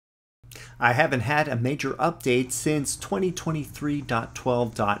I haven't had a major update since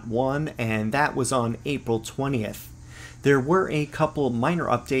 2023.12.1, and that was on April 20th. There were a couple minor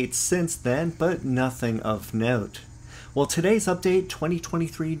updates since then, but nothing of note. Well, today's update,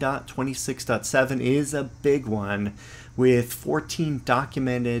 2023.26.7, is a big one, with 14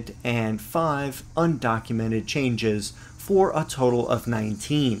 documented and 5 undocumented changes for a total of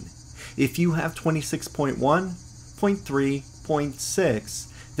 19. If you have 26.1, 0.3, 0.6,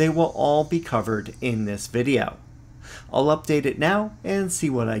 they will all be covered in this video. I'll update it now and see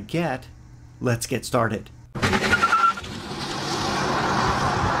what I get. Let's get started.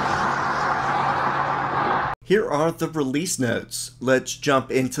 Here are the release notes. Let's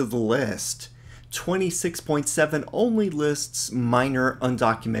jump into the list. 26.7 only lists minor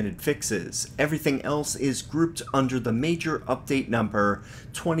undocumented fixes. Everything else is grouped under the major update number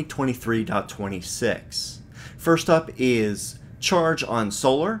 2023.26. First up is Charge on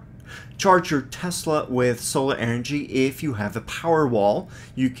solar. Charge your Tesla with solar energy if you have a Powerwall.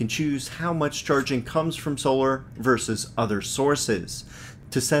 You can choose how much charging comes from solar versus other sources.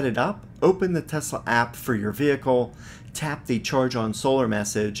 To set it up, open the Tesla app for your vehicle, tap the Charge on Solar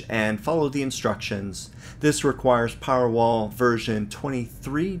message, and follow the instructions. This requires Powerwall version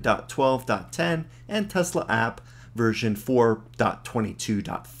 23.12.10 and Tesla app version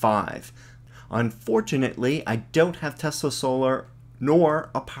 4.22.5. Unfortunately, I don't have Tesla Solar nor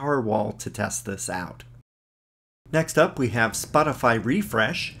a Powerwall to test this out. Next up, we have Spotify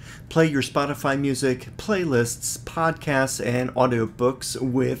Refresh. Play your Spotify music, playlists, podcasts, and audiobooks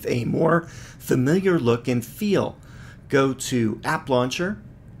with a more familiar look and feel. Go to App Launcher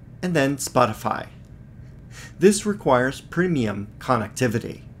and then Spotify. This requires premium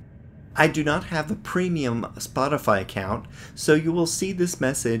connectivity. I do not have a premium Spotify account, so you will see this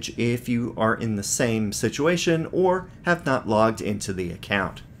message if you are in the same situation or have not logged into the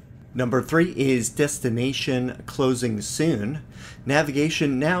account. Number 3 is Destination Closing Soon.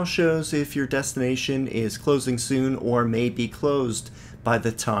 Navigation now shows if your destination is closing soon or may be closed by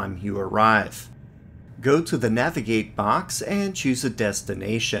the time you arrive. Go to the Navigate box and choose a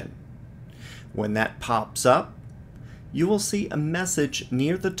destination. When that pops up, you will see a message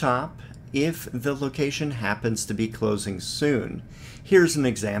near the top if the location happens to be closing soon. Here's an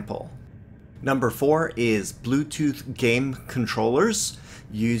example. Number 4 is Bluetooth game controllers.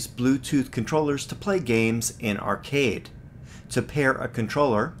 Use Bluetooth controllers to play games in arcade. To pair a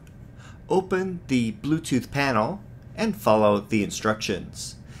controller, open the Bluetooth panel and follow the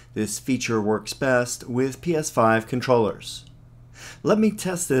instructions. This feature works best with PS5 controllers. Let me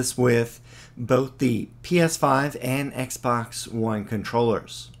test this with both the PS5 and Xbox One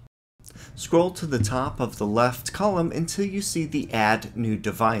controllers. Scroll to the top of the left column until you see the Add New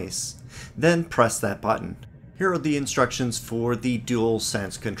Device. Then press that button. Here are the instructions for the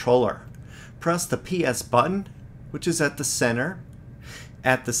DualSense controller. Press the PS button, which is at the center.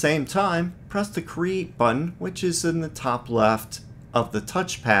 At the same time, press the Create button, which is in the top left of the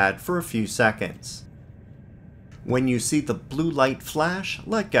touchpad, for a few seconds. When you see the blue light flash,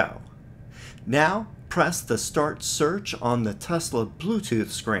 let go. Now, press the Start Search on the Tesla Bluetooth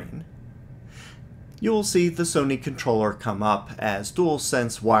screen. You will see the Sony controller come up as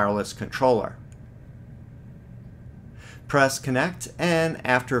DualSense wireless controller. Press Connect, and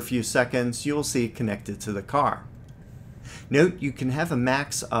after a few seconds, you will see it connected to the car. Note you can have a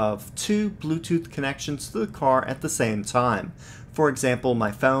max of 2 Bluetooth connections to the car at the same time. For example,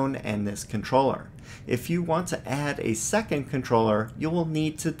 my phone and this controller. If you want to add a second controller, you will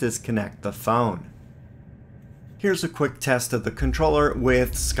need to disconnect the phone. Here's a quick test of the controller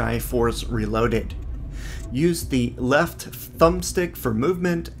with Skyforce Reloaded. Use the left thumbstick for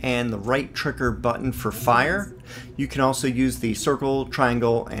movement and the right trigger button for fire. You can also use the circle,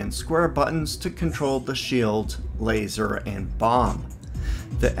 triangle, and square buttons to control the shield, laser, and bomb.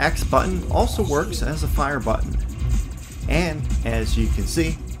 The X button also works as a fire button. And as you can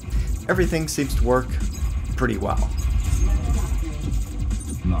see, everything seems to work pretty well.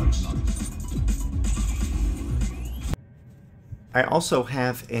 Nice. I also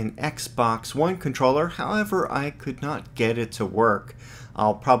have an Xbox One controller, however I could not get it to work.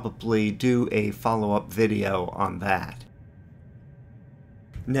 I'll probably do a follow-up video on that.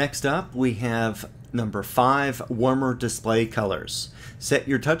 Next up we have number 5, warmer display colors. Set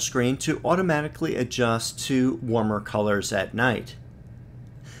your touchscreen to automatically adjust to warmer colors at night.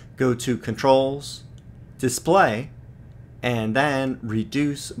 Go to Controls, Display, and then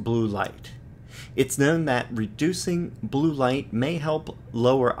Reduce Blue Light. It's known that reducing blue light may help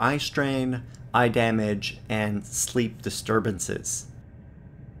lower eye strain, eye damage, and sleep disturbances.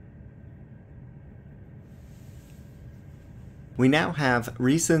 we now have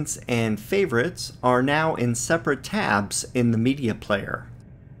recents and favorites are now in separate tabs in the media player.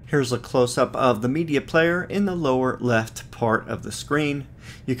 Here's a close-up of the media player in the lower left part of the screen.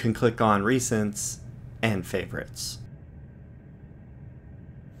 You can click on recents and favorites.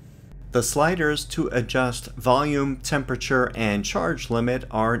 The sliders to adjust volume, temperature, and charge limit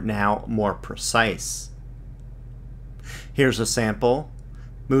are now more precise. Here's a sample,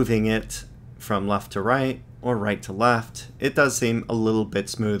 moving it from left to right or right to left. It does seem a little bit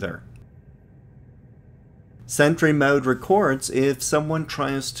smoother. Sentry Mode records if someone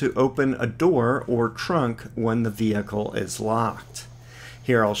tries to open a door or trunk when the vehicle is locked.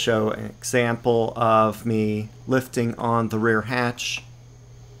 Here I'll show an example of me lifting on the rear hatch,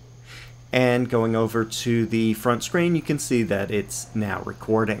 and going over to the front screen, you can see that it's now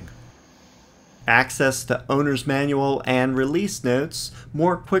recording. Access the owner's manual and release notes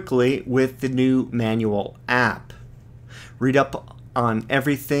more quickly with the new manual app. Read up on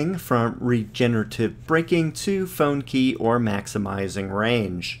everything from regenerative braking to phone key or maximizing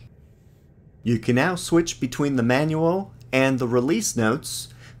range. You can now switch between the manual and the release notes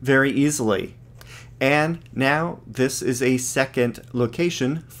very easily. And now this is a second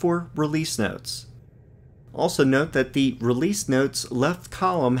location for release notes. Also note that the release notes left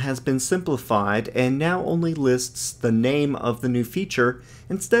column has been simplified and now only lists the name of the new feature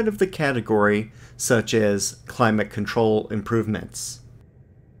instead of the category, such as climate control improvements.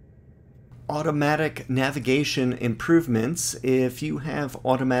 Automatic navigation improvements. If you have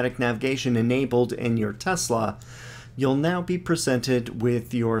automatic navigation enabled in your Tesla, you'll now be presented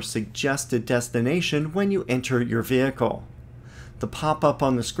with your suggested destination when you enter your vehicle. The pop-up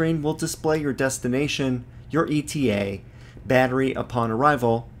on the screen will display your destination, your ETA, battery upon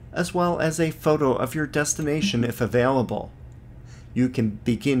arrival, as well as a photo of your destination if available. You can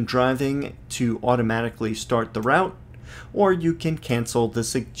begin driving to automatically start the route, or you can cancel the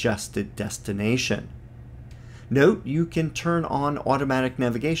suggested destination. Note, you can turn on automatic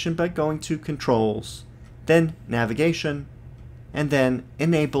navigation by going to Controls, then Navigation, and then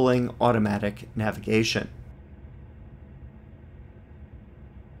enabling automatic navigation.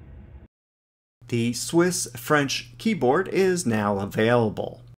 The Swiss French keyboard is now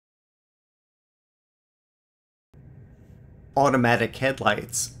available. Automatic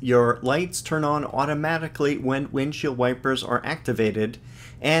headlights. Your lights turn on automatically when windshield wipers are activated,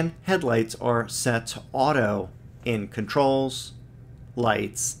 and headlights are set to auto in Controls,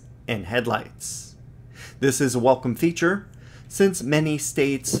 Lights, and Headlights. This is a welcome feature since many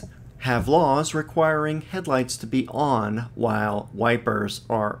states have laws requiring headlights to be on while wipers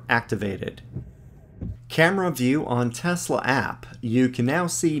are activated. Camera view on Tesla app. You can now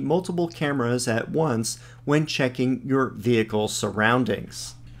see multiple cameras at once when checking your vehicle's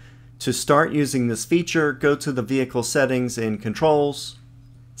surroundings. To start using this feature, go to the vehicle settings in Controls,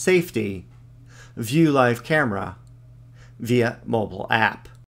 Safety, View Live Camera via mobile app.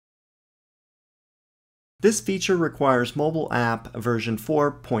 This feature requires mobile app version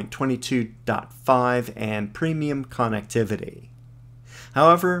 4.22.5 and premium connectivity.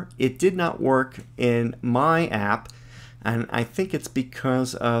 However, it did not work in my app, and I think it's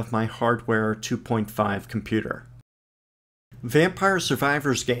because of my hardware 2.5 computer. Vampire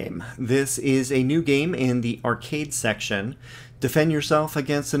Survivors game. This is a new game in the arcade section. Defend yourself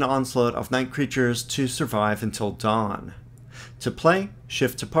against an onslaught of night creatures to survive until dawn. To play,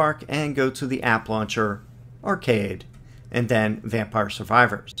 shift to park and go to the app launcher, arcade, and then Vampire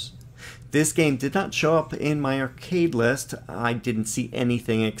Survivors. This game did not show up in my arcade list. I didn't see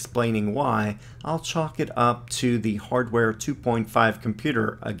anything explaining why. I'll chalk it up to the hardware 2.5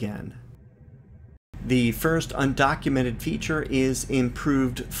 computer again. The first undocumented feature is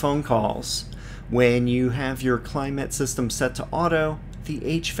improved phone calls. When you have your climate system set to auto, the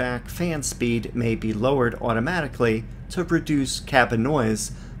HVAC fan speed may be lowered automatically to reduce cabin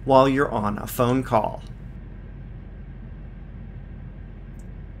noise while you're on a phone call.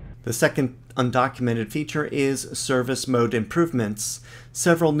 The second undocumented feature is service mode improvements.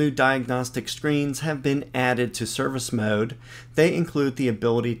 Several new diagnostic screens have been added to service mode. They include the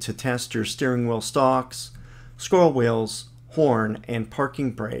ability to test your steering wheel stalks, scroll wheels, horn, and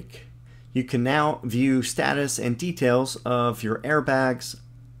parking brake. You can now view status and details of your airbags,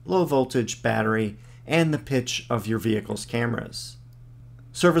 low voltage battery, and the pitch of your vehicle's cameras.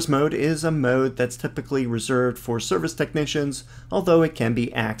 Service mode is a mode that's typically reserved for service technicians, although it can be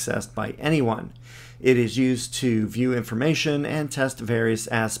accessed by anyone. It is used to view information and test various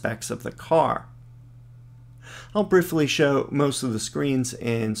aspects of the car. I'll briefly show most of the screens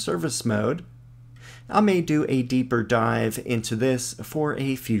in service mode. I may do a deeper dive into this for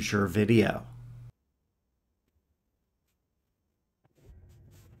a future video.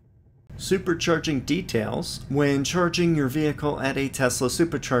 Supercharging details. When charging your vehicle at a Tesla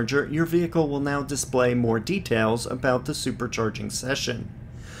supercharger, your vehicle will now display more details about the supercharging session.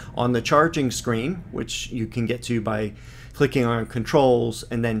 On the charging screen, which you can get to by clicking on controls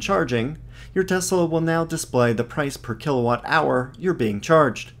and then charging, your Tesla will now display the price per kilowatt hour you're being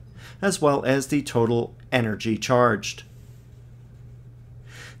charged, as well as the total energy charged.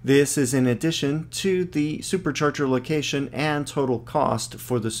 This is in addition to the supercharger location and total cost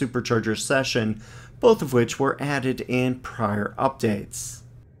for the supercharger session, both of which were added in prior updates.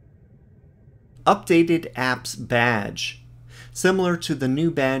 Updated Apps Badge. Similar to the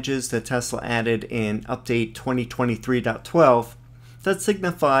new badges that Tesla added in Update 2023.12 that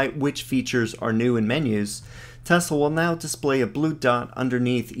signify which features are new in menus, Tesla will now display a blue dot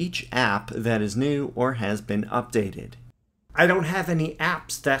underneath each app that is new or has been updated. I don't have any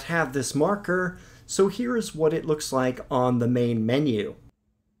apps that have this marker, so here is what it looks like on the main menu.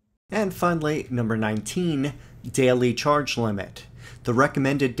 And finally, number 19, Daily Charge Limit. The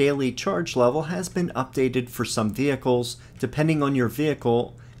recommended daily charge level has been updated for some vehicles, depending on your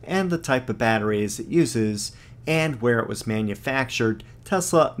vehicle and the type of batteries it uses, and where it was manufactured.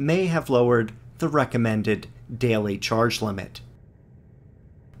 Tesla may have lowered the recommended daily charge limit.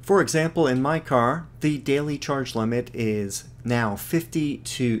 For example, in my car, the daily charge limit is now 50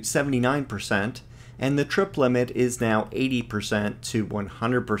 to 79%, and the trip limit is now 80% to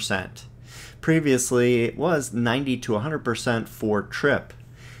 100%. Previously, it was 90 to 100% for trip.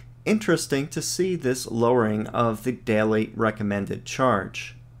 Interesting to see this lowering of the daily recommended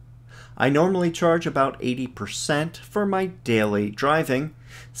charge. I normally charge about 80% for my daily driving,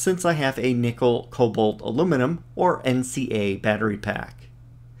 since I have a nickel, cobalt, aluminum, or NCA battery pack.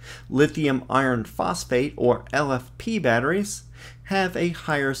 Lithium iron phosphate, or LFP batteries, have a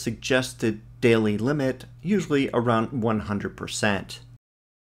higher suggested daily limit, usually around 100%.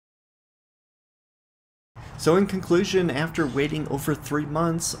 So in conclusion, after waiting over 3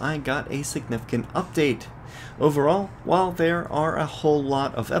 months, I got a significant update. Overall, while there are a whole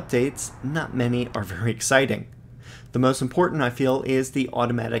lot of updates, not many are very exciting. The most important, I feel, is the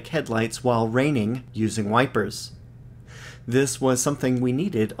automatic headlights while raining using wipers. This was something we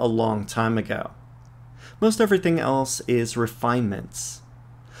needed a long time ago. Most everything else is refinements.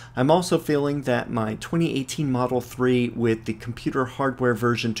 I'm also feeling that my 2018 Model 3 with the computer hardware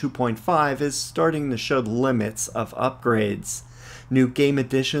version 2.5 is starting to show the limits of upgrades. New game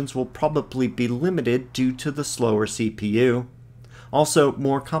additions will probably be limited due to the slower CPU. Also,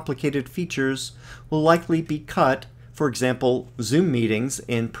 more complicated features will likely be cut, for example, Zoom meetings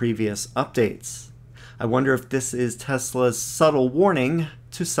in previous updates. I wonder if this is Tesla's subtle warning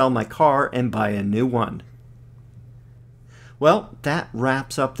to sell my car and buy a new one. Well, that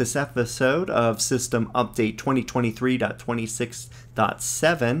wraps up this episode of System Update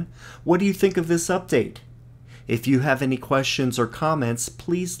 2023.26.7. What do you think of this update? If you have any questions or comments,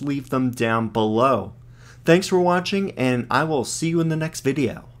 please leave them down below. Thanks for watching, and I will see you in the next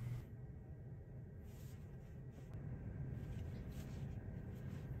video.